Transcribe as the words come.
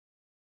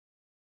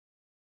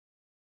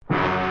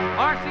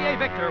RCA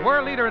Victor,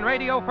 world leader in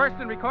radio,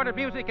 first in recorded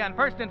music, and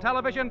first in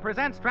television,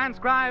 presents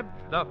transcribed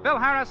the Phil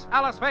Harris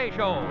Alice Faye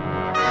Show.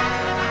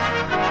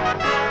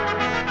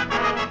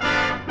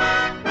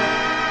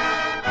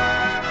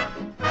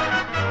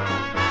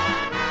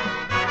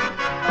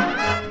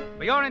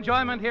 For your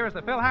enjoyment, here is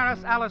the Phil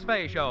Harris Alice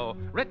Faye Show,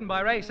 written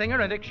by Ray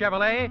Singer and Dick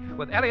Chevrolet,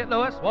 with Elliot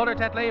Lewis, Walter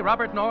Tetley,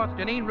 Robert North,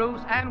 Janine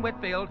Roos, Ann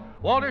Whitfield,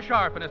 Walter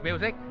Sharp in his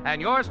music,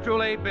 and yours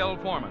truly, Bill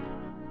Foreman.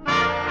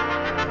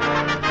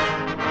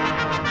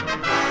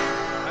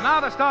 And now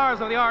the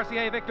stars of the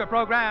RCA Victor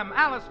program,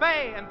 Alice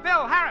Faye and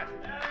Phil Harris.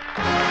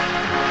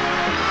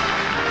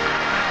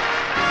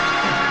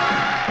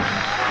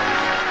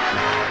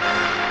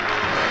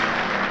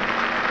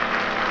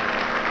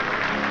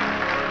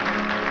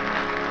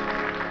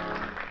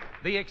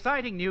 The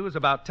exciting news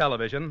about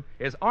television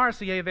is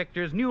RCA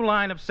Victor's new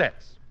line of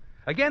sets.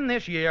 Again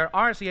this year,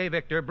 RCA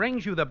Victor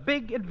brings you the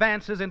big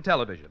advances in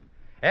television.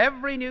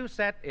 Every new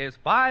set is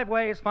 5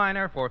 ways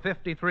finer for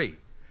 $53.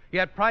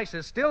 Yet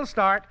prices still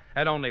start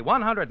at only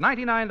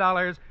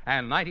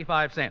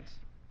 $199.95.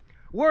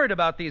 Word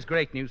about these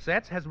great new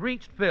sets has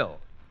reached Phil,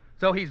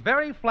 so he's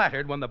very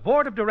flattered when the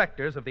board of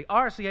directors of the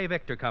RCA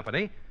Victor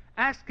Company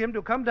asked him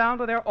to come down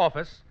to their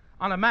office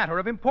on a matter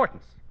of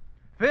importance.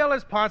 Phil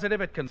is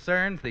positive it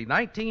concerns the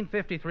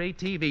 1953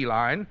 TV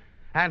line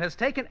and has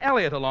taken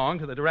Elliot along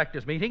to the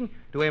directors' meeting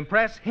to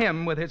impress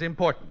him with his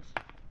importance.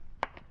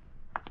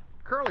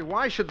 Curly,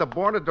 why should the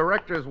board of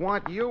directors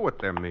want you at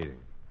their meeting?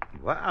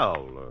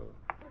 Well,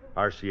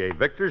 RCA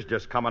Victor's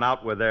just coming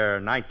out with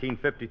their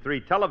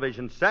 1953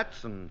 television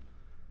sets, and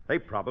they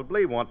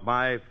probably want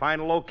my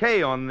final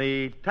okay on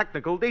the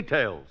technical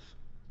details,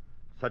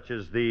 such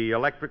as the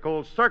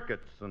electrical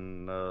circuits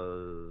and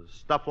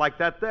stuff like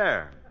that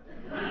there.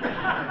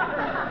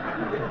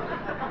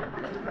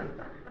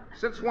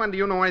 Since when do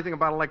you know anything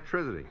about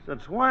electricity?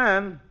 Since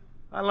when?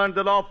 I learned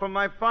it all from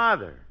my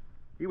father.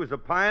 He was a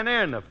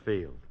pioneer in the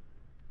field.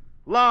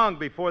 Long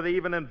before they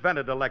even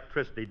invented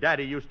electricity,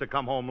 Daddy used to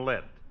come home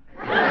lit.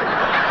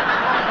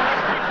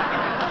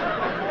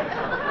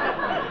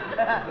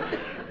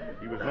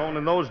 He was known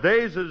in those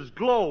days as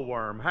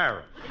Glowworm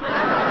Harris.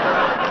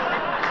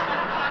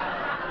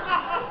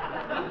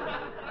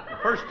 The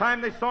first time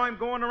they saw him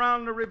going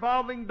around the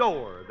revolving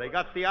door, they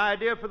got the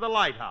idea for the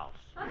lighthouse.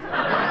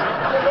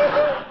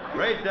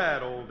 Great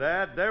Dad, old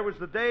Dad. There was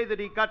the day that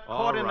he got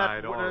caught in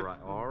that...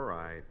 All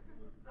right.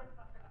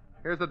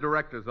 Here's the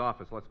director's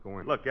office. Let's go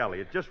in. Look,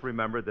 Elliot, just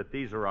remember that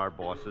these are our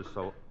bosses,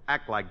 so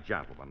act like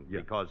gentlemen,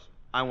 because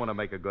I want to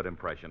make a good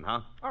impression,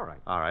 huh? All right.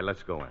 All right,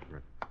 let's go in.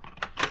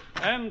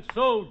 And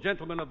so,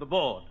 gentlemen of the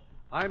board,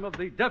 I'm of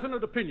the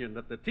definite opinion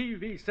that the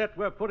TV set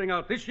we're putting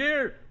out this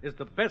year is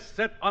the best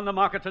set on the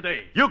market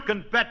today. You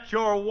can bet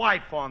your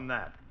wife on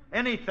that.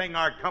 Anything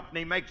our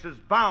company makes is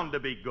bound to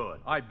be good.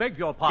 I beg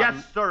your pardon.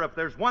 Yes, sir. If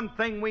there's one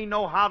thing we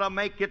know how to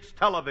make, it's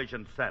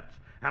television sets.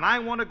 And I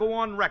want to go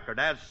on record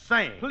as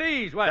saying...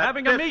 Please, we're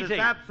having a meeting. This is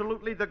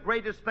absolutely the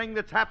greatest thing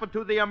that's happened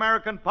to the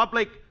American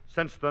public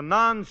since the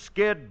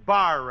non-skid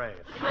bar race.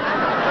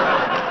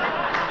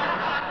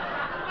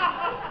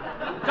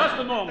 Just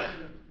a moment.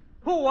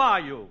 Who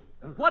are you?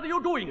 And what are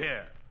you doing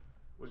here?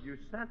 Well, you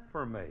sent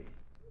for me.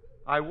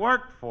 I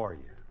worked for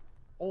you.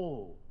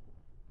 Oh,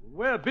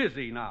 we're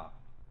busy now.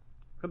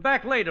 Come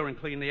back later and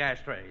clean the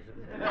ashtrays.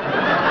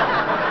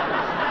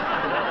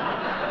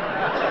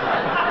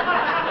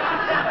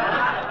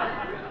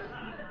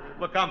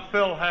 Look, I'm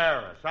Phil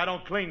Harris. I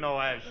don't clean no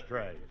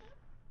ashtrays.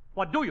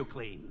 What do you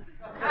clean?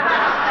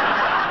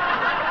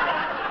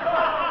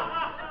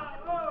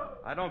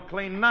 I don't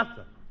clean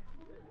nothing.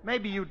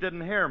 Maybe you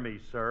didn't hear me,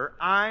 sir.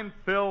 I'm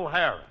Phil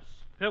Harris.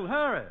 Phil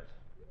Harris?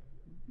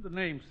 The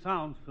name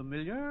sounds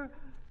familiar.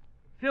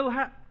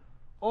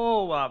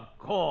 Oh, of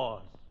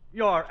course.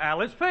 You're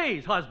Alice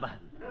Faye's husband.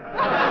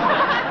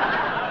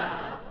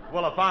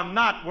 Well, if I'm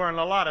not, we're in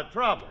a lot of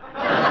trouble.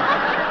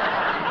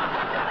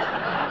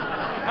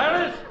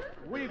 Harris,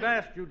 we've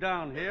asked you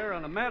down here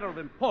on a matter of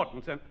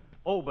importance, and...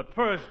 Oh, but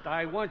first,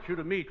 I want you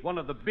to meet one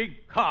of the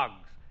big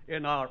cogs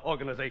in our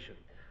organization.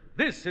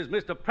 This is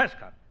Mr.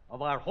 Prescott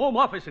of our home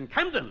office in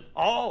Camden.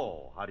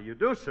 Oh, how do you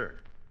do, sir?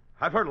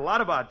 I've heard a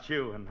lot about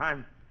you, and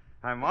I'm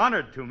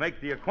honored to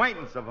make the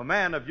acquaintance of a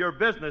man of your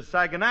business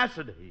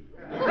sagacity.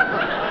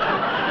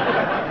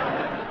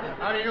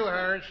 How do you do,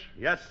 Harris?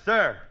 Yes,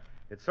 sir.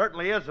 It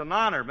certainly is an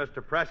honor,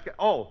 Mr. Prescott.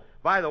 Oh,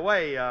 by the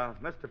way,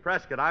 Mr.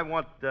 Prescott, I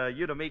want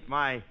you to meet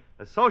my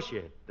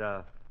associate,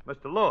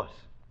 Mr. Lewis.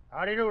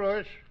 How do you do,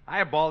 Lewis?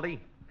 Hiya, Baldy.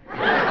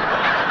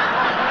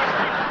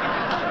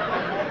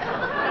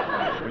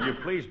 Will you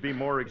please be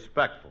more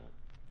respectful?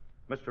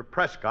 Mr.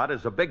 Prescott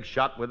is a big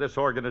shot with this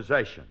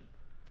organization.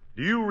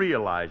 Do you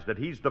realize that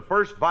he's the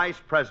first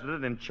vice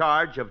president in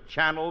charge of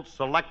channel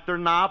selector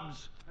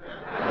knobs?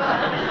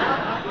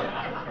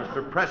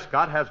 Mr.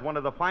 Prescott has one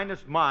of the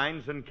finest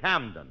minds in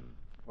Camden.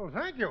 Well,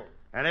 thank you.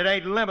 And it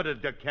ain't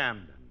limited to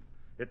Camden.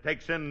 It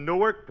takes in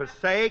Newark,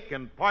 Passaic,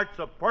 and parts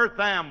of Perth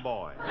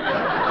Amboy.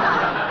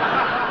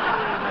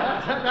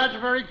 That's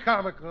very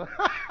comical.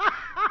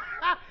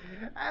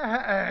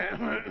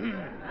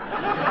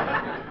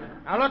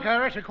 Now, look,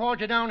 Harris, I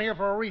called you down here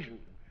for a reason.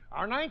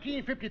 Our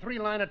 1953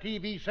 line of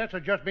TV sets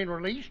have just been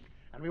released,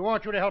 and we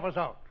want you to help us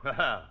out.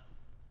 Well,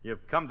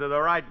 you've come to the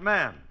right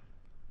man.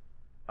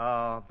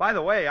 By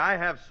the way, I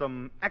have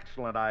some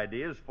excellent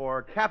ideas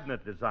for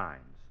cabinet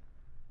designs.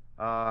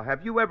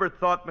 Have you ever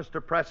thought,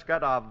 Mr.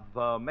 Prescott,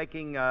 of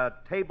making a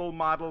table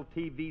model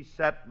TV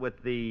set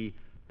with the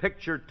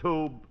picture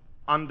tube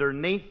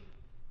underneath?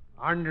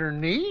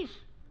 Underneath?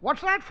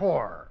 What's that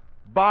for?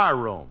 Bar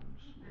rooms.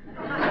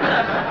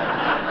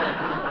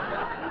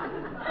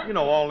 You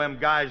know, all them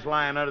guys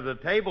lying under the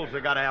tables, they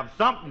got to have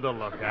something to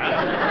look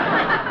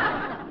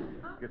at.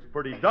 It's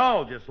pretty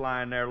dull just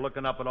lying there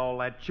looking up at all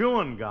that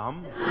chewing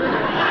gum.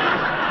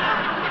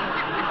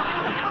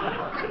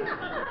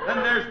 Then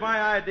there's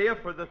my idea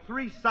for the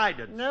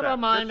three-sided set. Never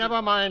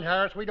mind,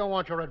 Harris. We don't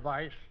want your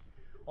advice.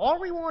 All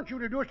we want you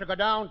to do is to go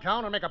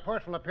downtown and make a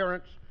personal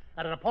appearance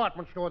at a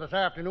department store this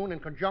afternoon in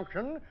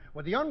conjunction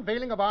with the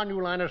unveiling of our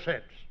new line of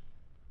sets.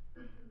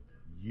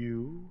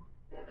 You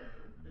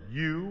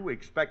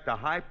expect a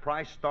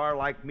high-priced star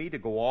like me to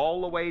go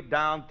all the way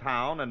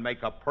downtown and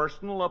make a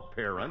personal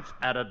appearance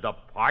at a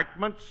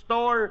department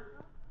store?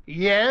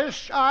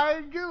 Yes,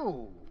 I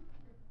do.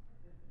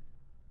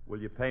 Will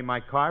you pay my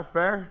car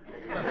fare?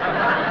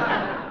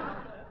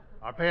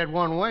 I pay it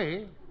one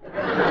way.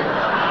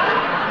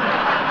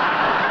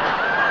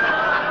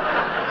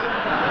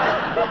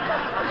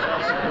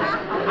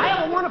 I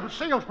have a wonderful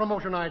sales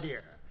promotion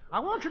idea. I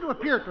want you to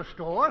appear at the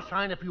store,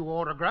 sign a few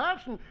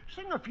autographs, and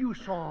sing a few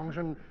songs,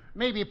 and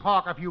maybe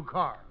park a few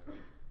cars.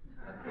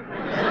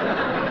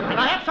 And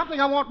I have something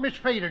I want Miss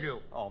Fay to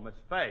do. Oh, Miss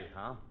Fay,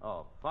 huh?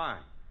 Oh,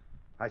 fine.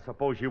 I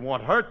suppose you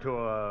want her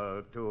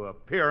to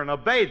appear in a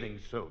bathing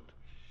suit.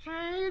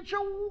 Say, it's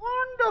a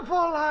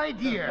wonderful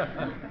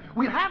idea.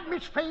 We'll have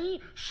Miss Fay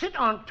sit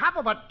on top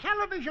of a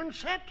television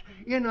set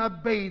in a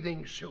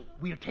bathing suit.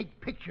 We'll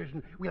take pictures,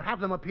 and we'll have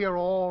them appear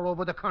all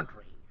over the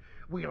country.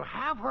 We'll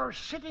have her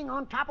sitting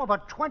on top of a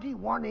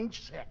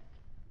 21-inch set.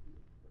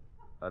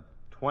 A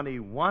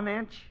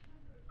 21-inch?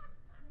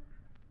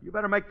 You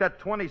better make that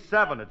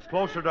 27. It's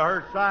closer to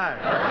her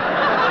size.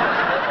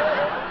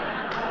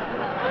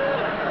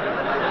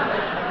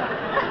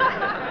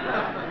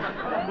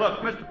 Look,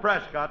 Mr.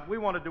 Prescott, we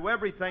want to do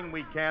everything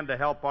we can to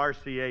help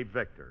RCA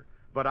Victor.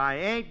 But I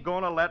ain't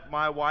going to let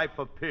my wife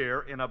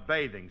appear in a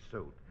bathing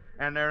suit.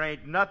 And there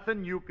ain't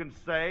nothing you can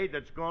say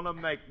that's going to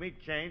make me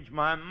change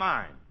my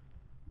mind.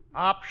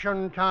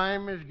 Option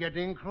time is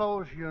getting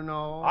close, you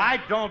know. I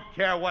don't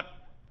care what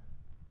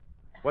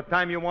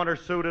time you want her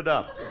suited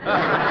up.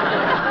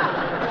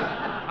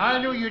 I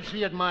knew you'd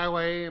see it my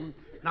way.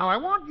 Now, I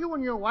want you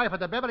and your wife at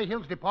the Beverly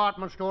Hills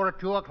department store at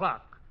 2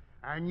 o'clock.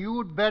 And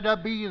you'd better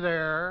be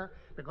there,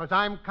 because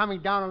I'm coming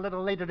down a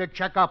little later to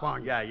check up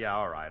on you. Yeah,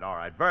 all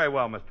right. Very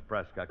well, Mr.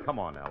 Prescott. Come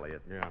on,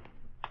 Elliot. Yeah.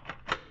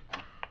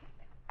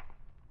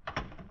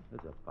 This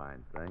is a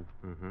fine thing.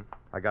 Mm-hmm.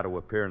 I got to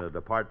appear in a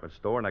department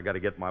store, and I got to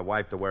get my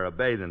wife to wear a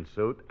bathing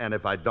suit, and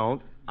if I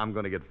don't, I'm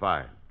going to get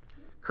fired.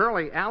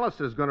 Curly, Alice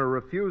is going to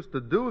refuse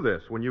to do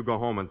this when you go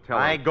home and tell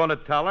her. I ain't going to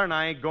tell her, and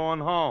I ain't going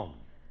home.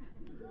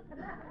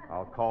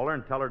 I'll call her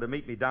and tell her to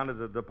meet me down at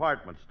the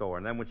department store,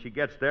 and then when she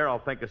gets there, I'll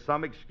think of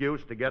some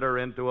excuse to get her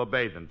into a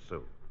bathing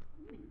suit.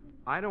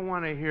 I don't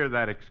want to hear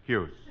that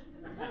excuse.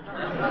 And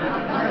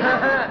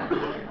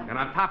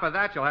on top of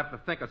that, you'll have to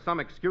think of some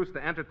excuse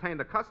to entertain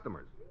the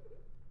customers.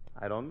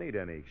 I don't need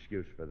any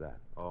excuse for that.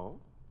 Oh?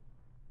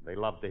 They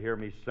love to hear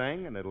me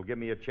sing, and it'll give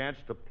me a chance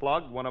to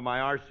plug one of my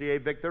RCA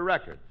Victor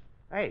records.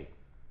 Hey,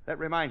 that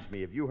reminds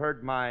me, have you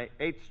heard my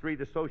 8th Street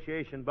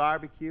Association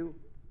barbecue?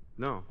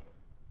 No.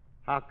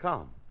 How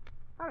come?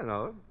 I don't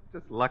know.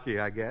 Just lucky,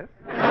 I guess.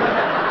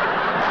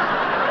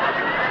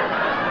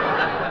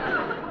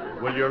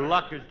 Well, your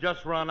luck has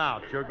just run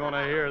out. You're going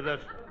to hear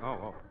this.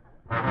 Oh.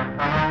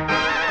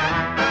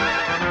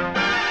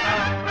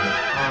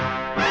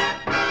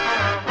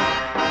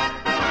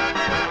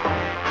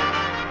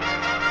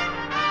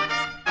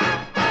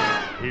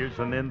 Here's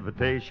an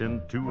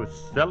invitation to a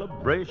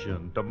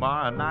celebration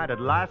tomorrow night at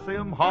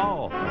Lyceum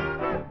Hall.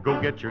 Go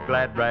get your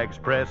glad rags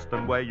pressed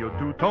and wear your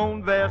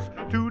two-tone vest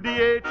to the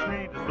 8th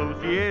Street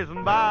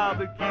Association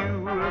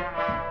barbecue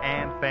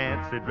and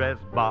fancy dress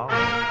ball.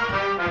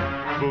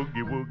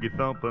 Boogie woogie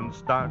thumping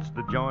starts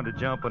the joint a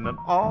jumping, and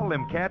all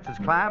them cats is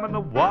climbing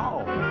the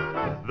wall.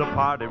 The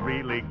party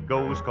really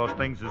goes 'cause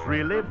things is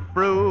really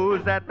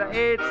froze at the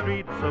 8th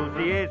Street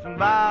Association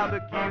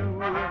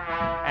barbecue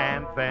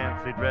and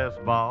fancy dress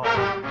ball.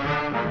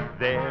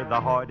 There the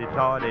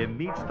hardy-tardy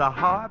meets the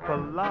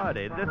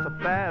harpalati. This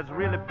affair's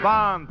really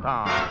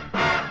bon-ton.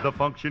 The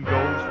function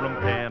goes from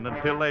 10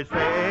 until they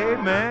say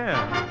amen.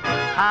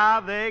 How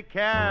they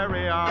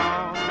carry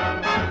on.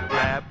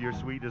 Grab your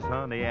sweetest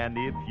honey, and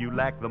if you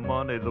lack the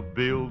money, the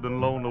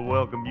building loan will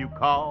welcome you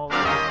call.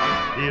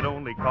 It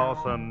only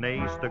costs an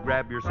ace to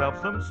grab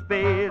yourself some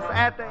space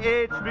at the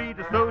 8th Street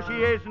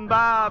Association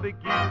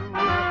barbecue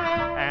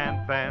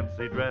and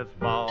fancy dress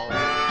ball.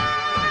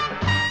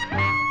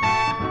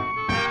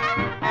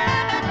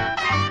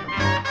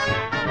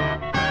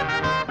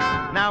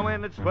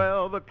 when it's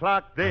 12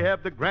 o'clock, they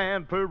have the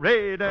grand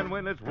parade. And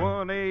when it's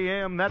 1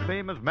 a.m., that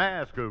famous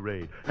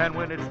masquerade. And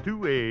when it's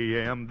 2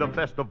 a.m., the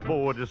festive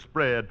board is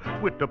spread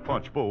with the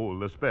punch bowl,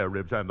 the spare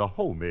ribs, and the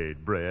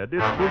homemade bread.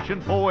 It's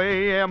pushing 4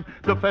 a.m.,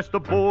 the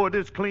festive board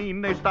is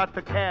clean. They start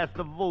to cast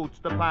the votes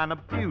to find a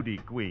beauty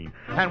queen.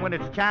 And when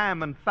it's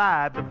chiming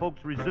 5, the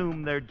folks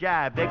resume their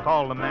jive. They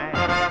call the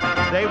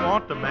man. They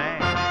want the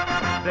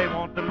man. They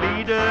want the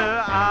leader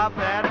of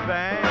that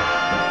band.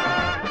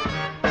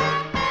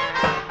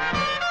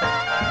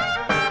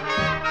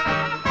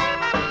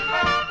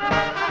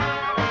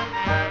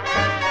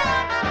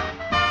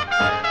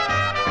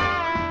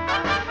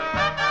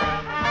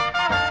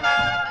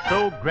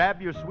 So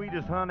grab your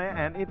sweetest honey,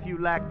 and if you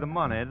lack the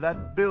money,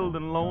 that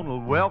building loan will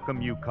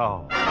welcome you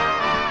call.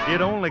 It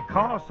only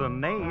costs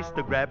an ace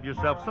to grab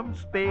yourself some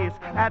space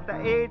at the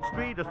 8th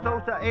Street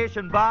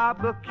Association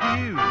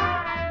Barbecue.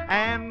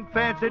 And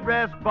Fancy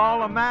Dress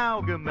Ball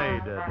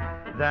Amalgamated,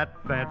 that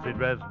Fancy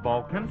Dress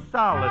Ball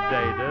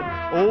Consolidated,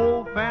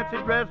 Old Fancy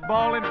Dress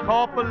Ball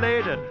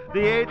Incorporated, the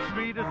 8th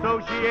Street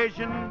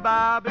Association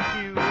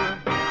Barbecue,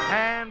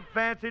 and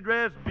Fancy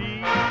Dress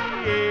B-A-double-L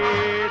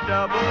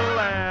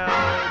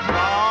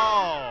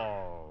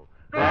Ball.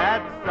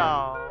 That's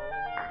all.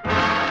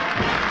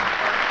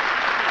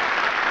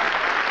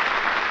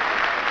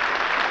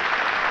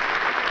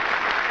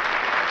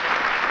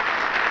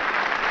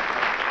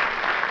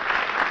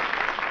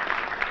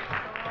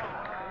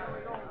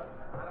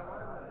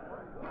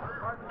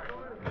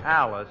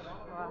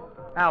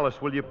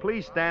 Alice, will you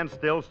please stand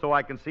still so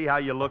I can see how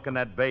you look in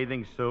that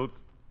bathing suit?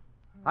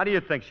 How do you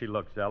think she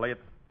looks, Elliot?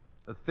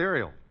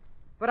 Ethereal.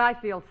 But I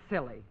feel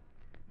silly.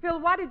 Phil,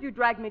 why did you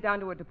drag me down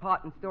to a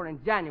department store in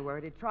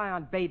January to try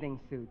on bathing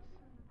suits?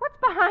 What's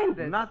behind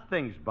this?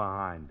 Nothing's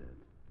behind it.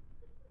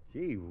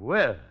 Gee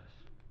whiz.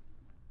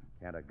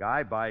 Can't a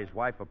guy buy his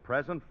wife a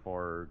present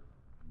for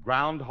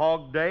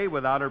Groundhog Day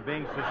without her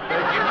being suspicious?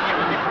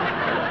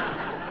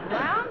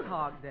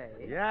 Groundhog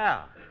Day?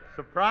 Yeah.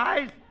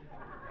 Surprise?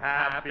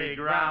 Happy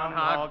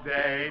Groundhog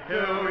Day to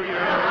you.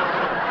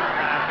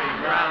 Happy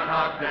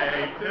Groundhog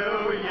Day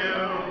to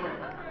you.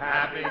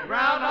 Happy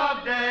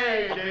Groundhog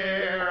Day,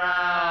 dear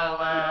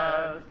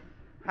Alice.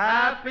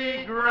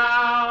 Happy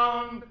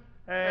Ground,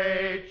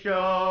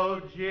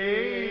 H-O-G,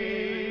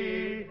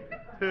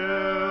 to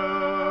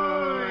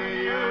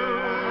you.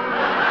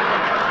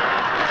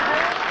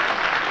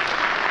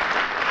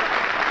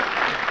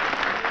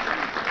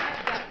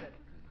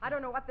 I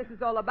don't know what this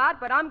is all about,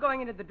 but I'm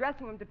going into the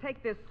dressing room to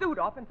take this suit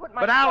off and put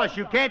my... But, Alice, clothes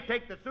you on. can't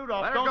take the suit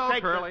off. Let her Don't go,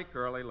 take Curly.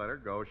 Curly, let her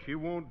go. She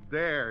won't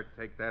dare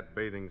take that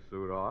bathing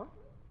suit off.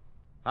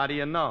 How do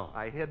you know?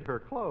 I hid her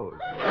clothes.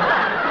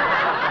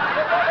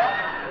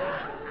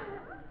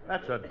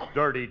 That's a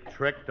dirty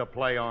trick to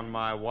play on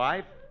my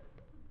wife.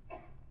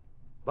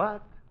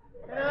 But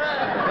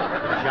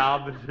a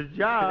job is a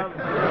job.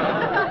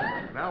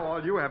 Now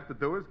all you have to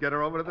do is get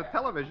her over to the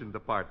television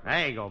department. That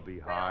ain't gonna be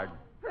hard.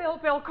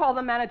 Phil, call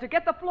the manager.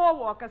 Get the floor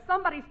walker.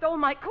 Somebody stole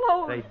my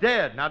clothes. They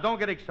did. Now don't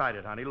get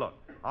excited, honey. Look,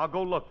 I'll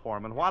go look for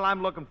him, and while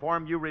I'm looking for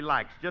him, you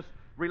relax. Just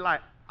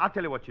relax. I'll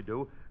tell you what you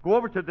do. Go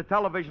over to the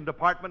television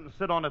department and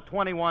sit on a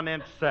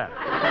 21-inch set. Phil,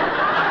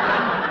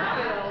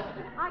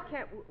 I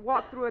can't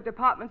walk through a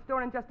department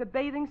store in just a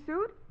bathing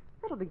suit.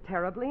 That'll be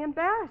terribly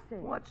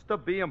embarrassing. What's to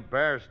be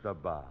embarrassed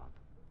about?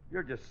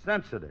 You're just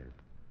sensitive.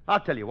 I'll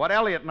tell you what,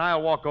 Elliot and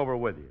I'll walk over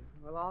with you.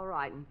 Well, all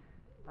right. And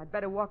I'd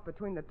better walk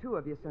between the two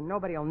of you so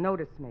nobody will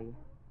notice me.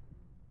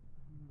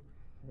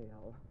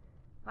 Phil,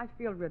 I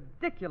feel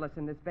ridiculous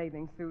in this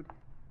bathing suit.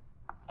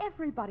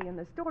 Everybody in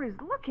the store is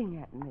looking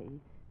at me.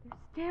 They're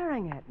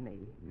staring at me.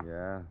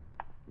 Yeah,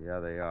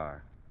 they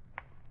are.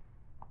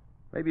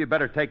 Maybe you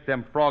better take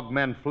them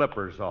frogmen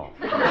flippers off.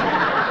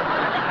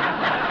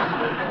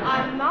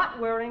 I'm not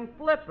wearing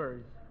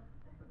flippers.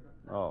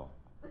 Oh.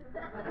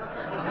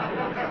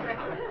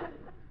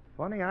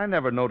 Funny, I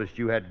never noticed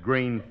you had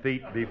green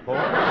feet before.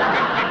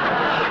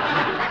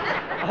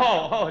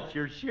 Oh, it's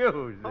your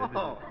shoes.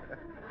 Oh.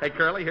 Hey,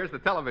 Curly, here's the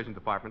television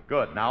department.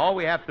 Good. Now, all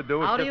we have to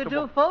do is How do just... you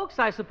do, folks?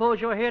 I suppose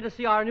you're here to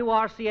see our new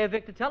RCA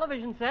Victor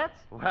television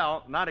sets?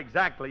 Well, not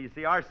exactly. You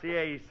see,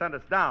 RCA sent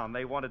us down.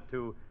 They wanted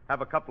to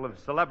have a couple of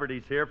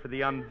celebrities here for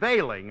the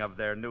unveiling of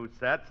their new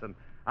sets, and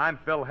I'm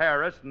Phil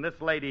Harris, and this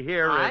lady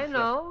here is... I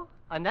know.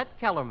 Annette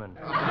Kellerman.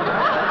 Oh,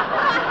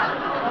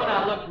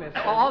 now, look, miss.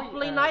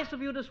 Awfully nice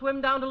of you to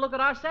swim down to look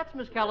at our sets,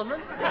 Miss Kellerman.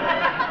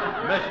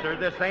 Mister,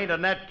 this ain't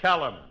Annette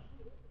Kellerman.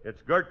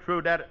 It's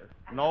Gertrude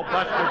No,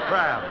 Buster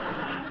Crabbe.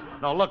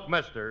 No, look,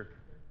 mister,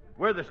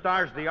 we're the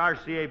stars of the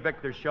RCA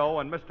Victor show,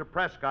 and Mr.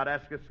 Prescott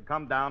asked us to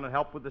come down and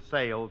help with the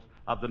sales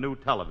of the new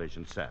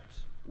television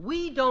sets.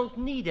 We don't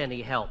need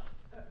any help.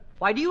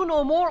 Why, do you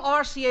know more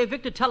RCA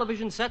Victor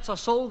television sets are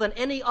sold than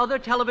any other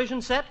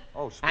television set?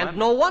 Oh, splendid. And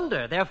no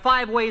wonder. They're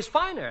 5 ways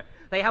finer.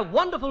 They have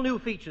wonderful new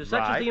features,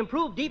 such Right. as the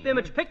improved deep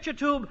image picture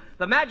tube,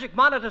 the magic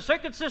monitor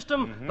circuit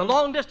system, the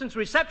long distance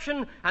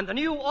reception, and the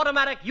new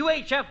automatic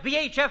UHF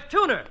VHF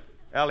tuner.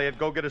 Elliot,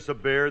 go get us a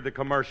beer. The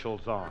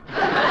commercial's on.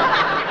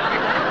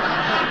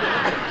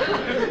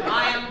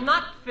 I am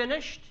not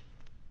finished.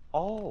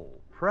 Oh,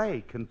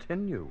 pray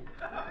continue.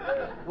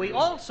 We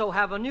also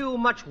have a new,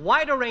 much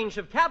wider range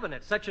of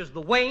cabinets, such as the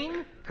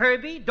Wayne,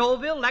 Kirby,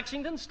 Deauville,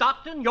 Lexington,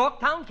 Stockton,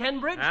 Yorktown,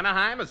 Kenbridge.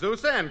 Anaheim,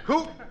 Azusa, and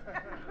Coop.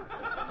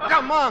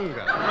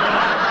 Gamonga.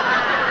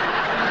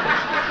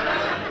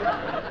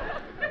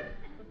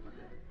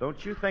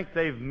 Don't you think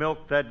they've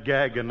milked that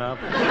gag enough?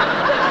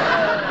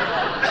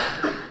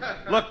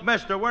 Look,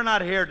 mister, we're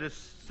not here to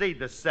see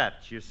the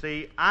sets, you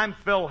see. I'm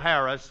Phil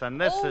Harris,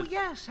 and this is...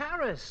 Yes,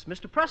 Harris.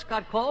 Mr.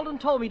 Prescott called and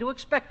told me to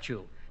expect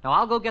you. Now,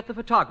 I'll go get the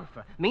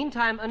photographer.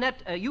 Meantime,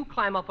 Annette, you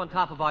climb up on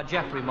top of our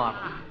Jeffrey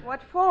model.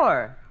 What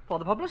for? For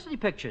the publicity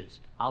pictures.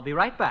 I'll be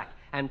right back.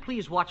 And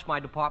please watch my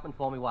department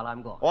for me while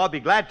I'm gone. Oh, I'll be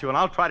glad to, and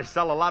I'll try to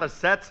sell a lot of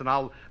sets, and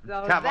I'll...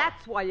 So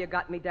that's why you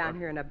got me down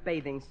here in a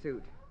bathing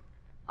suit.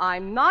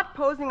 I'm not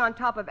posing on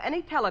top of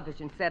any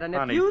television set, and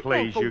Honey, if you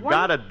please, think for you one...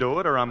 gotta do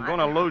it, or I'm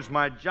gonna lose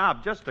my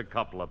job. Just a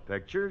couple of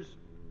pictures.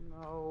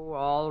 Oh,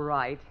 all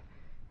right.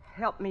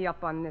 Help me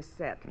up on this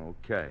set.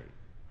 Okay.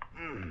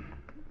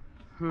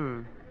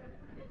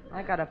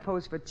 I gotta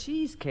pose for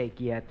cheesecake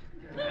yet.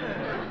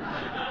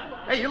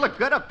 Hey, you look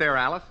good up there,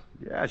 Alice.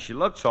 Yeah, she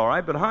looks all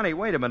right, but honey,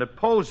 wait a minute.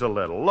 Pose a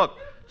little. Look,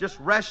 just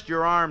rest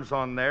your arms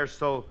on there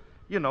so,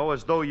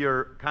 as though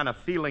you're kind of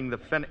feeling the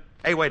fin...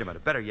 Hey, wait a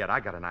minute. Better yet,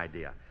 I got an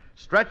idea.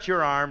 Stretch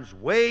your arms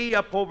way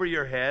up over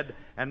your head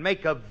and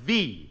make a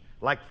V,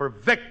 like for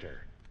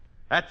Victor.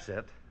 That's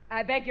it.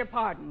 I beg your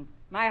pardon.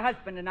 My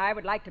husband and I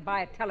would like to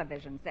buy a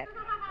television set.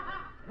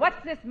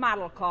 What's this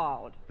model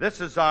called? This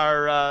is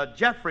our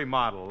Jeffrey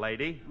model,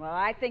 lady. Well,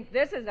 I think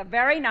this is a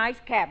very nice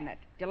cabinet.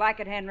 Do you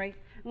like it, Henry?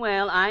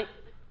 Well,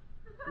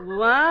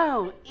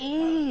 Wow,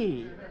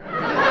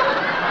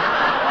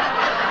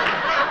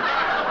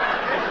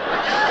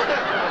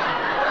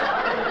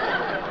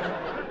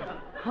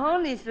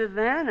 Holy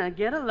Savannah,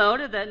 get a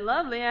load of that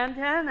lovely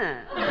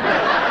antenna.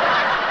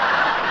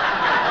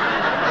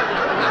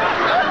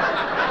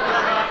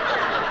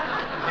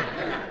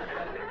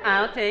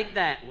 I'll take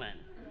that one.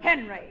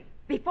 Henry,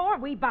 before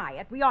we buy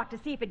it, we ought to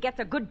see if it gets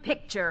a good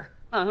picture.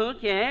 Oh, who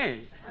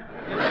cares?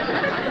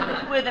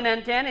 With an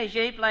antenna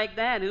shaped like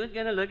that, who's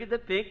going to look at the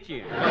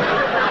picture?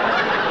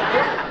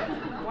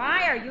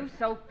 Why are you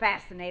so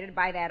fascinated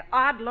by that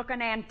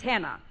odd-looking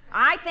antenna?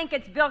 I think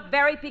it's built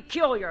very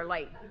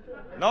peculiarly.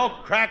 No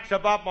cracks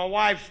about my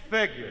wife's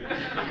figure.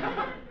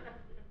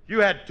 If you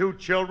had 2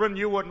 children,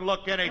 you wouldn't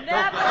look any... Just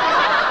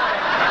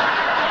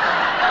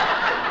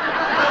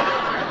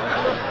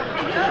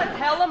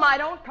tell them I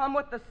don't come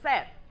with the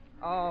set.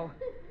 Oh,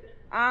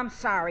 I'm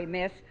sorry,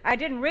 miss. I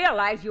didn't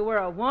realize you were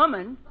a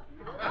woman.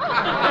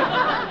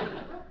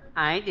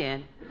 I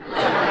did.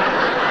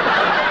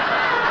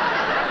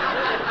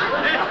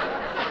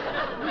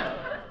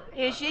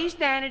 Is she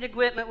standard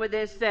equipment with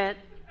this set?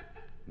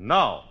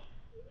 No.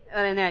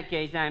 Well, in that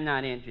case, I'm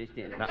not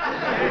interested.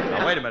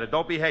 Now, wait a minute.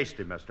 Don't be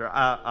hasty, mister.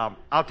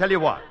 I'll tell you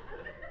what.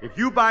 If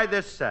you buy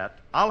this set,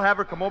 I'll have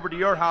her come over to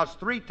your house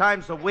 3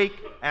 times a week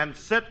and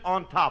sit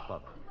on top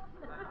of it.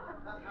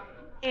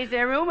 Is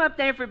there room up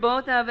there for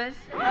both of us?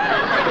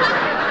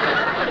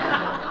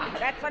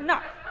 That's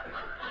enough.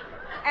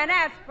 And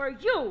as for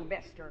you,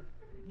 mister,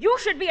 you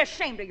should be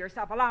ashamed of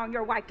yourself allowing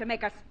your wife to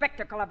make a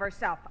spectacle of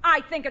herself.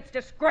 I think it's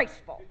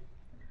disgraceful.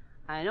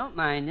 I don't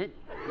mind it.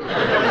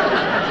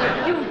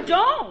 You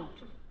don't?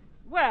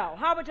 Well,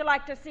 how would you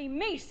like to see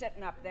me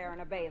sitting up there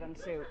in a bathing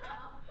suit?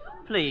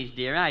 Please,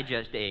 dear, I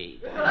just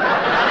ate.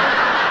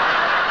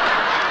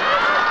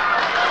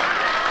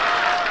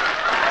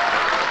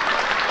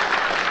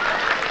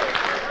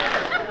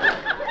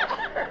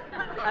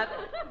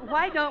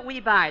 Why don't we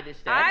buy the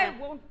set? I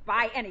won't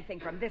buy anything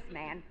from this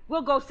man.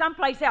 We'll go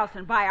someplace else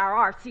and buy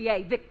our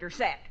RCA Victor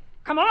set.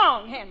 Come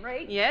along,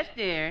 Henry. Yes,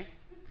 dear.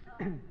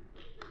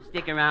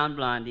 Stick around,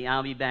 Blondie.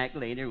 I'll be back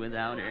later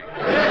without her.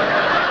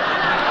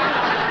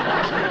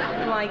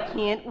 Oh, I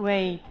can't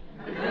wait.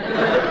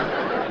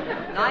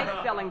 Nice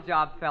selling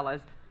job,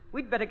 fellas.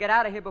 We'd better get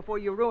out of here before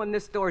you ruin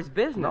this store's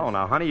business. No,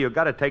 now, honey, you've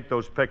got to take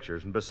those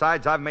pictures. And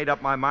besides, I've made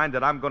up my mind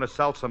that I'm going to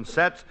sell some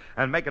sets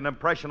and make an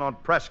impression on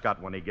Prescott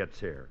when he gets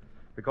here.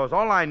 Because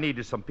all I need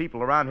is some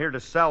people around here to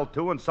sell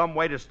to and some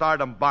way to start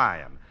them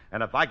buying.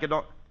 And if I could...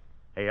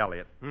 Hey,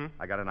 Elliot,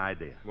 I got an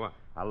idea. What?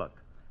 Now, look,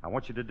 I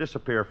want you to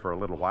disappear for a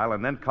little while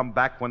and then come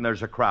back when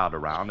there's a crowd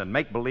around and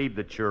make believe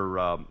that you're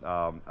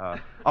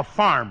a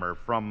farmer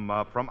from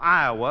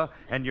Iowa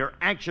and you're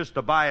anxious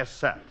to buy a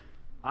set.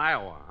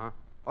 Iowa, huh?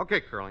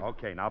 Okay, Curly.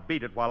 Okay, now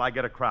beat it while I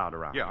get a crowd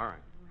around. Yeah, all right.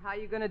 How are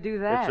you going to do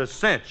that? It's a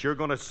cinch. You're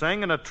going to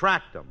sing and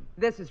attract them.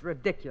 This is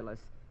ridiculous.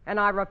 And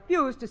I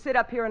refuse to sit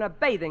up here in a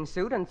bathing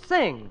suit and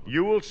sing.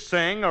 You will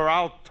sing or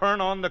I'll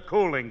turn on the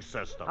cooling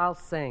system. I'll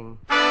sing.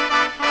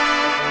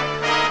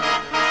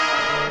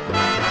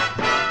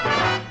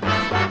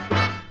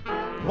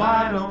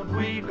 Why don't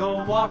we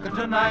go walking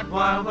tonight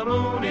while the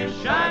moon is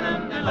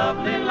shining? A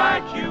lovely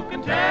light you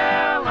can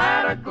tell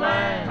at a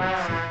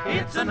glance.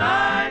 It's a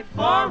night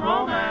for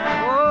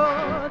romance.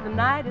 Oh, the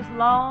night is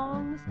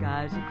long, the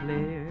skies are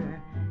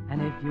clear.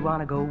 And if you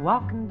want to go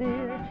walking,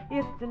 dear,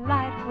 it's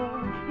delightful,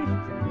 it's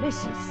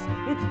delicious,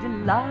 it's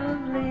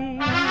lovely.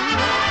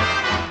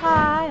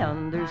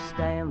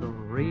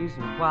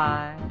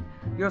 why.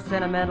 You're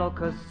sentimental,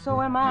 'cause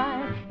so am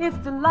I. It's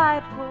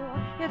delightful,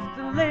 it's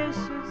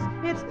delicious,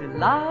 it's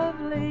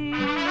lovely.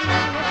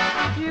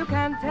 You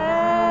can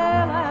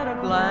tell at a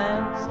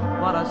glance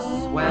what a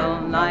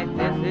swell night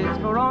this is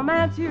for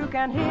romance. You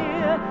can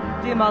hear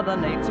dear Mother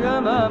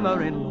Nature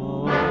murmuring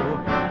low.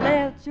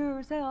 Let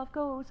yourself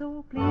go,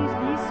 so please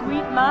be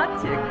sweet, my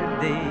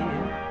chickadee.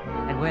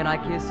 And when I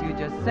kiss you,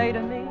 just say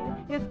to me,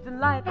 it's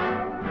delightful,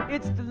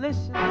 it's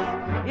delicious,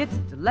 it's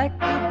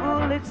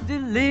delectable, it's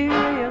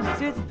delirious,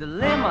 it's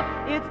dilemma,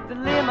 it's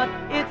dilemma,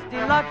 it's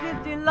deluxe,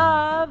 it's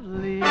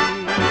de-lovely.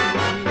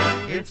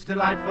 It's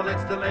delightful,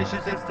 it's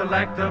delicious, it's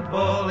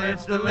delectable,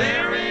 it's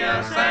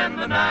delirious, and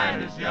the night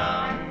is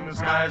young, the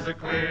skies are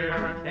clear.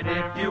 And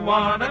if you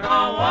want to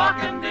go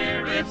walking,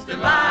 dear, it's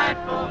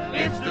delightful,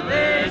 it's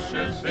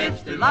delicious,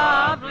 it's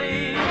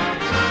lovely.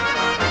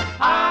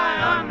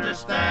 I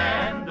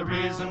understand the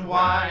reason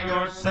why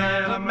you're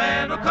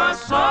sentimental, 'cause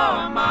so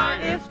am I.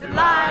 It's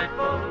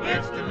delightful,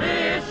 it's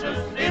delicious,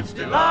 it's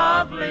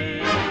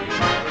lovely.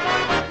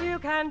 You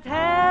can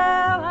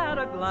tell at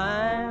a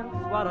glance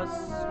what a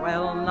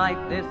swell night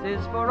this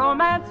is for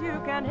romance. You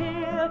can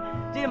hear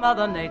dear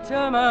Mother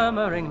Nature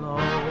murmuring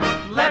low.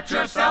 Let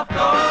yourself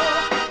go,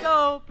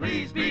 So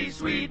please be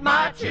sweet,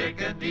 my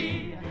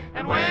chickadee.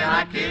 And when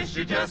I kiss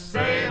you, just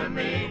say to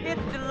me,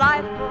 it's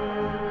delightful,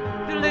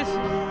 delicious,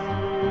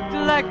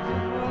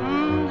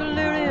 delectable,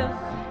 delirious.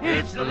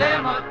 it's the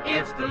lemon,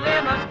 it's the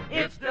lemon,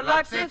 it's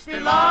deluxe, it's the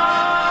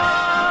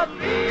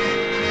lovely.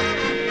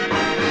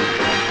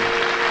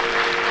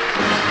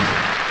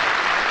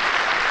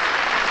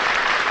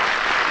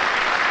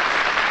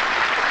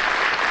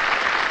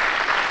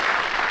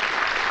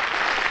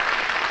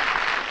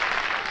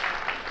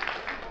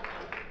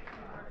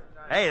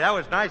 Hey, that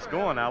was nice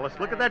going, Alice.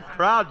 Look at that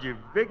crowd, you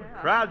big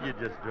crowd you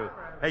just drew.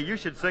 Hey, you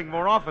should sing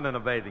more often in a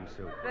bathing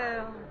suit.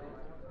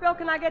 Bill,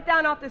 can I get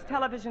down off this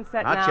television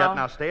set Not now? yet.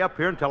 Now stay up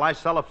here until I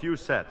sell a few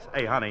sets.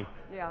 Hey, honey,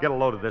 Yeah. get a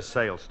load of this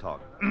sales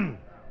talk.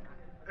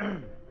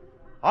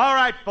 All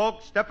right,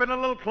 folks, step in a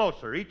little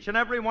closer. Each and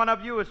every one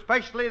of you,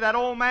 especially that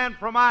old man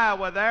from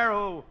Iowa there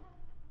who...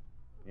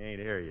 He ain't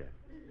here yet.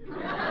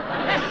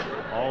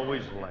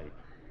 Always late.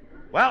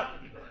 Well,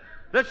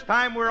 this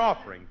time we're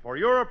offering for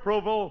your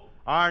approval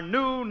our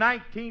new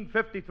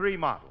 1953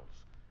 models.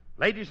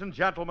 Ladies and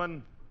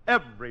gentlemen,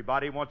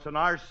 everybody wants an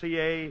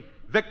RCA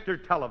Victor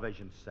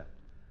television set.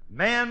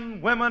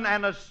 Men, women,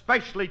 and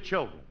especially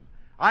children.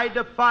 I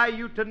defy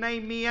you to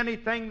name me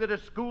anything that a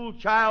school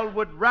child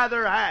would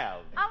rather have.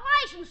 A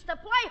license to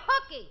play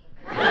hooky.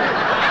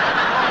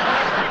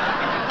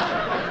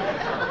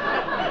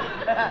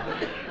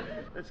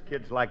 This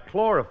kid's like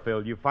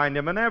chlorophyll. You find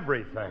him in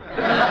everything.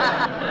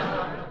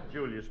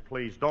 Julius,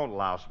 please don't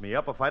louse me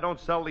up. If I don't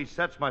sell these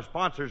sets, my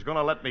sponsor's going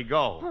to let me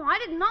go. Oh, I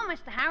didn't know,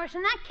 Mr. Harris.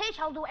 In that case,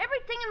 I'll do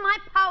everything in my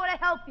power to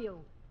help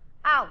you.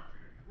 Out.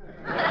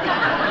 You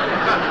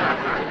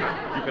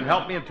can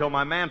help me until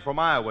my man from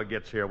Iowa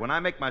gets here. When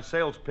I make my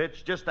sales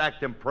pitch, just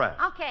act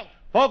impressed. Okay.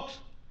 Folks,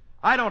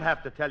 I don't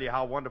have to tell you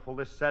how wonderful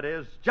this set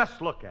is.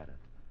 Just look at it.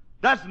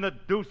 Doesn't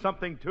it do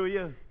something to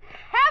you?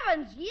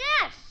 Heavens,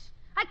 yes.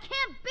 I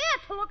can't bear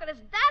to look at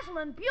its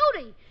dazzling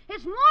beauty.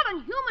 It's more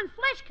than human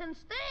flesh can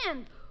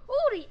stand.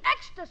 Ooh, the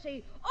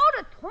ecstasy. Oh,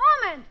 the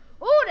torment.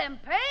 Ooh, them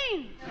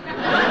pains.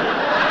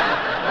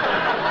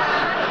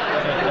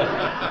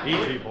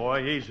 Easy,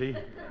 boy, easy.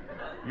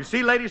 You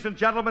see, ladies and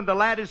gentlemen, the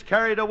lad is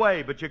carried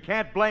away, but you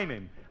can't blame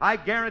him. I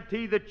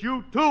guarantee that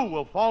you, too,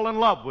 will fall in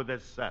love with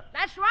this set.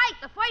 That's right.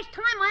 The first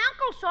time my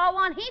uncle saw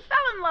one, he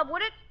fell in love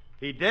with it.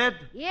 He did?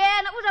 Yeah,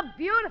 and it was a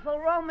beautiful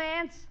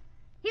romance.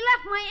 He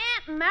left my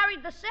aunt and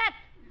married the set.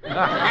 They now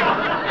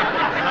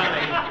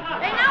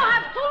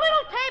have two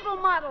little table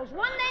models,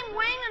 one named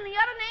Wayne and the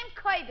other named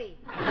Kirby.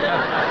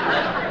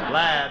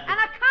 Lad. And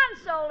a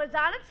console is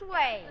on its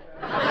way.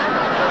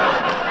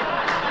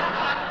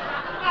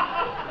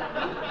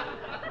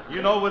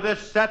 You know, with this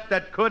set,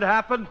 that could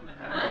happen.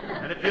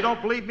 And if you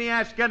don't believe me,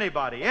 ask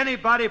anybody.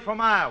 Anybody from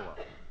Iowa.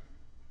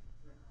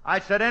 I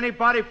said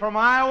anybody from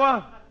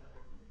Iowa?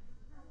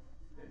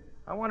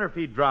 I wonder if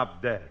he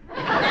dropped dead.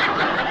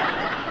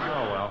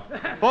 Oh, well.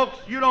 Folks,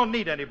 you don't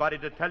need anybody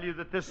to tell you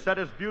that this set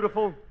is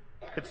beautiful.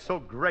 It's so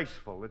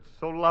graceful. It's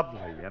so lovely.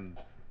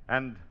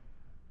 And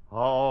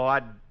oh,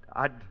 I'd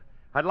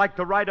like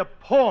to write a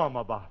poem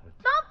about it.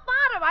 Don't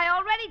bother. I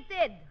already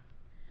did.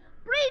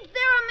 Breathes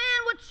there a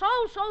man with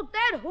soul so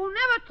dead who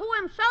never to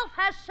himself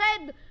has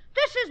said,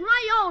 this is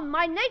my own,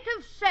 my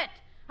native set,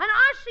 an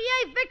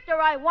RCA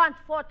Victor I want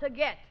for to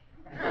get.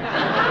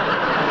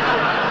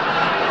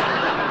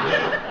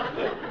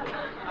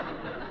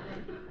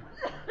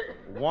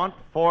 Want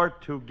for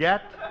to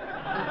get?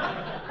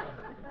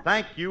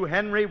 Thank you,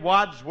 Henry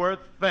Wadsworth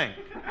Fink.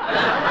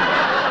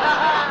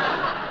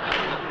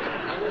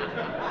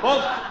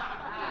 Folks,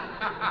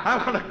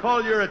 I want to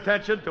call your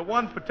attention to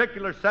one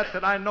particular set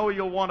that I know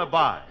you'll want to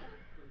buy.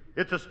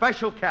 It's a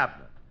special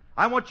cabinet.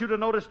 I want you to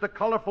notice the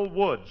colorful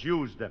woods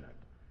used in it.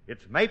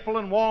 It's maple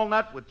and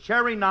walnut with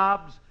cherry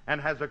knobs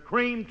and has a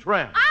cream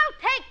trim. I'll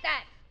take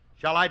that.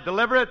 Shall I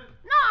deliver it?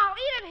 No, I'll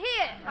eat it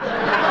here.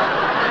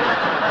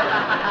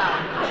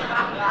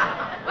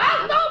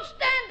 Well, don't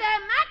stand there,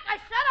 Mac. I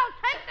said I'll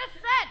take the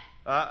set.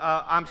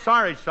 I'm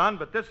sorry, son,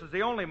 but this is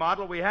the only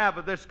model we have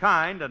of this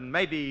kind, and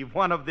maybe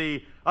one of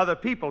the other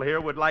people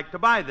here would like to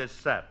buy this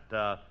set.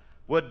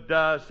 Would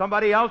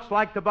somebody else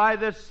like to buy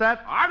this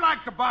set? I'd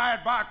like to buy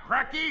it, by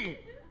cracky.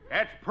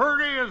 That's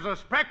pretty as a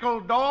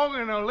speckled dog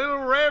in a little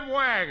red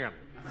wagon.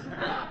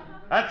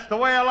 That's the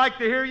way I like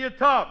to hear you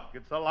talk.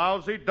 It's a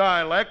lousy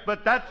dialect,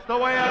 but that's the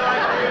way I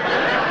like to hear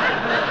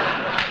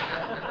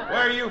you.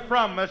 Where are you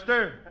from,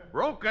 mister?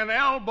 Broken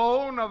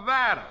Elbow,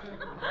 Nevada.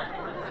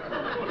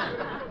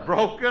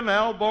 Broken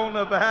Elbow,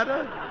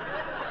 Nevada?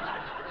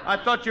 I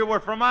thought you were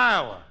from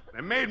Iowa. They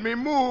made me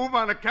move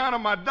on account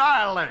of my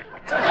dialect.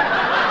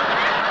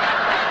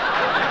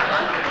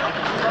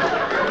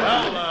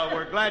 Well,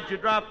 we're glad you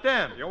dropped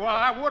in. Yeah, well,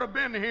 I would have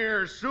been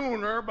here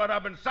sooner, but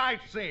I've been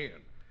sightseeing.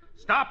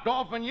 Stopped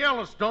off in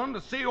Yellowstone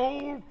to see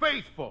Old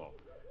Faithful.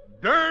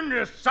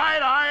 Darndest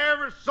sight I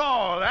ever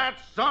saw. That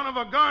son of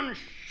a gun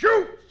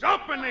shoots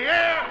up in the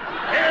air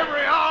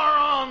every hour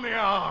on the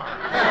hour.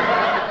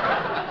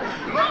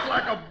 Looks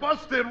like a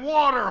busted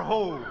water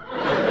hose.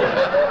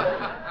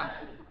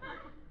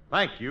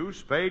 Thank you,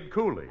 Spade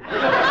Cooley.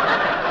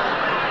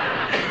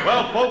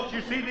 Well, folks,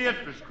 you see the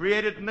interest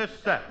created in this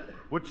set.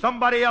 Would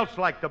somebody else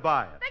like to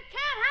buy it? They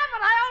can't have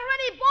it. I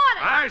already bought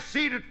it. I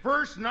seed it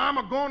first, and I'm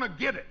a-going to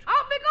get it.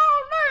 I'll be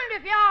learned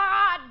if y'all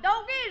are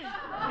dogies.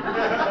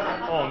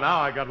 Oh, now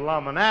I got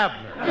Lum and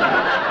Abner.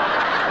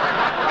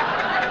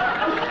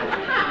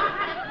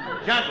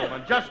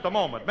 Gentlemen, just a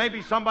moment.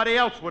 Maybe somebody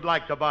else would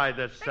like to buy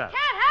this set. Can't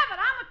have it.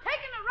 I'm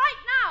taking it right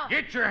now.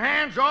 Get your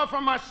hands off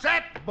of my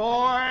set, boy.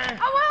 I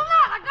will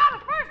not. I got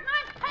it first, and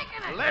I'm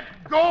taking it. Let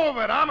go of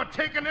it. I'm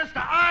taking this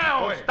to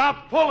Iowa. Oh,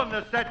 stop pulling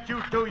the set,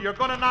 you two. You're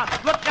going to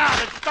not... Look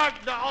out. It's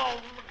starting to...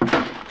 Oh...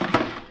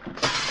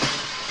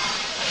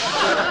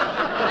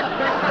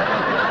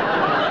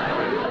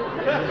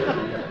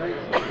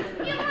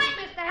 You're right,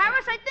 Mr.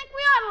 Harris. I think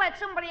we ought to let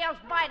somebody else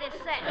buy this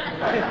set.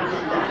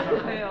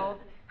 Bill,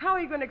 how are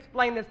you going to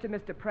explain this to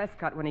Mr.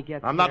 Prescott when he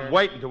gets I'm here? not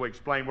waiting to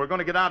explain. We're going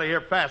to get out of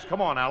here fast.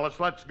 Come on, Alice.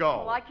 Let's go.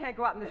 Well, I can't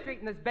go out in the street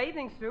in this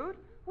bathing suit.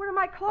 Where are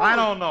my clothes? I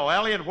don't know.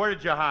 Elliot, where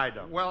did you hide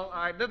them? Well,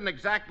 I didn't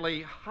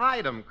exactly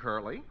hide them,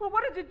 Curly. Well,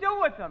 what did you do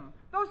with them?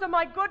 Those are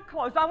my good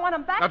clothes. I want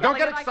them back. Now, don't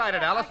get Elliot.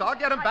 excited, Alice. I'll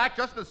get them back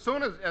just as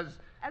soon as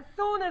As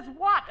soon as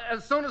what?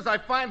 as soon as I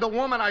find the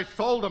woman I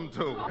sold them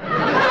to.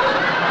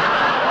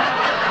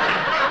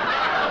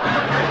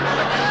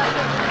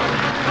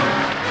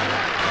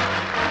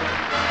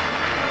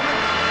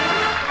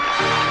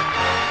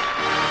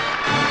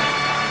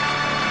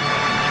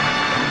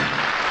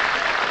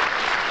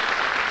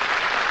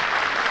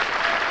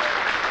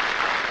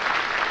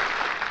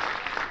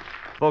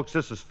 Folks,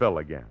 this is Phil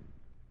again.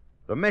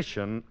 The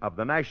mission of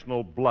the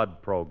National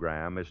Blood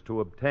Program is to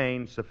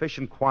obtain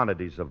sufficient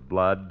quantities of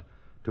blood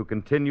to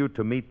continue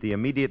to meet the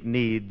immediate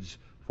needs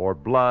for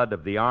blood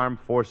of the armed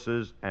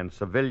forces and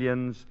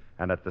civilians,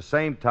 and at the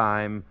same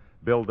time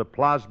build a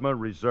plasma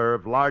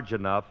reserve large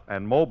enough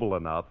and mobile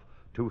enough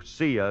to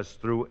see us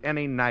through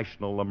any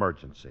national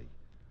emergency.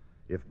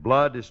 If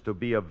blood is to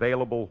be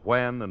available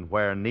when and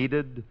where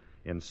needed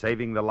in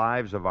saving the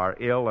lives of our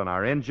ill and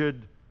our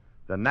injured,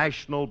 the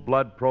National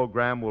Blood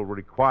Program will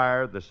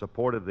require the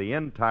support of the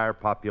entire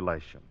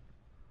population.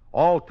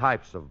 All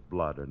types of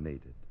blood are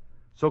needed.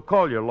 So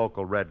call your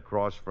local Red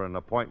Cross for an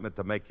appointment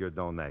to make your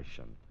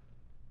donation.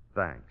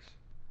 Thanks,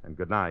 and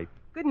good night.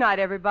 Good night,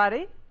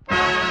 everybody.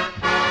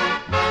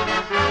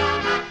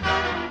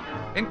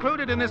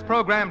 Included in this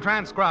program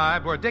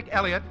transcribed were Dick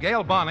Elliott,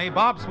 Gail Bonney,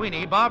 Bob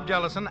Sweeney, Bob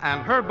Jellison,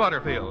 and Herb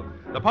Butterfield.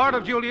 The part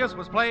of Julius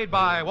was played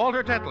by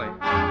Walter Tetley.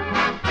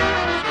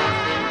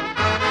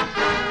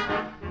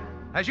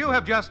 As you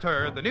have just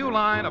heard, the new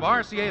line of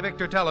RCA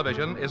Victor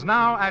television is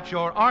now at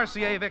your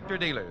RCA Victor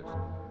dealers.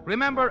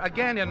 Remember,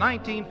 again in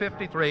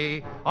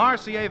 1953,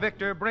 RCA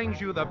Victor brings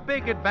you the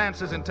big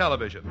advances in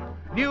television.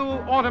 New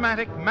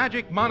automatic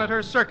magic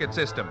monitor circuit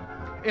system,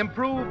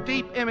 improved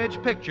deep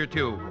image picture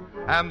tube,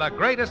 and the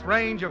greatest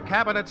range of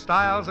cabinet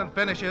styles and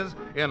finishes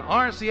in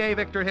RCA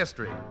Victor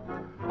history.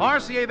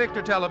 RCA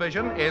Victor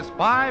television is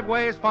 5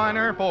 ways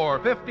finer for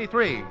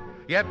 $53.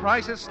 Yet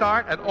prices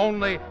start at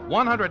only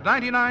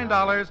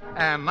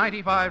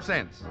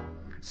 $199.95.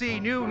 See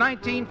new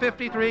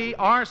 1953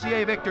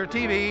 RCA Victor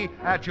TV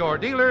at your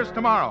dealers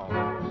tomorrow.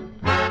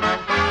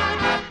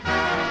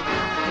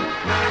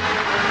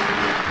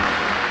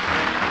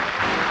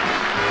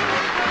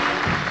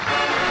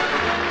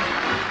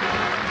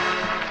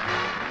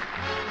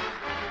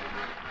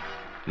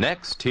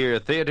 Next, hear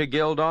Theater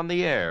Guild on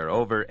the Air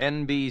over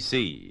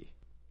NBC.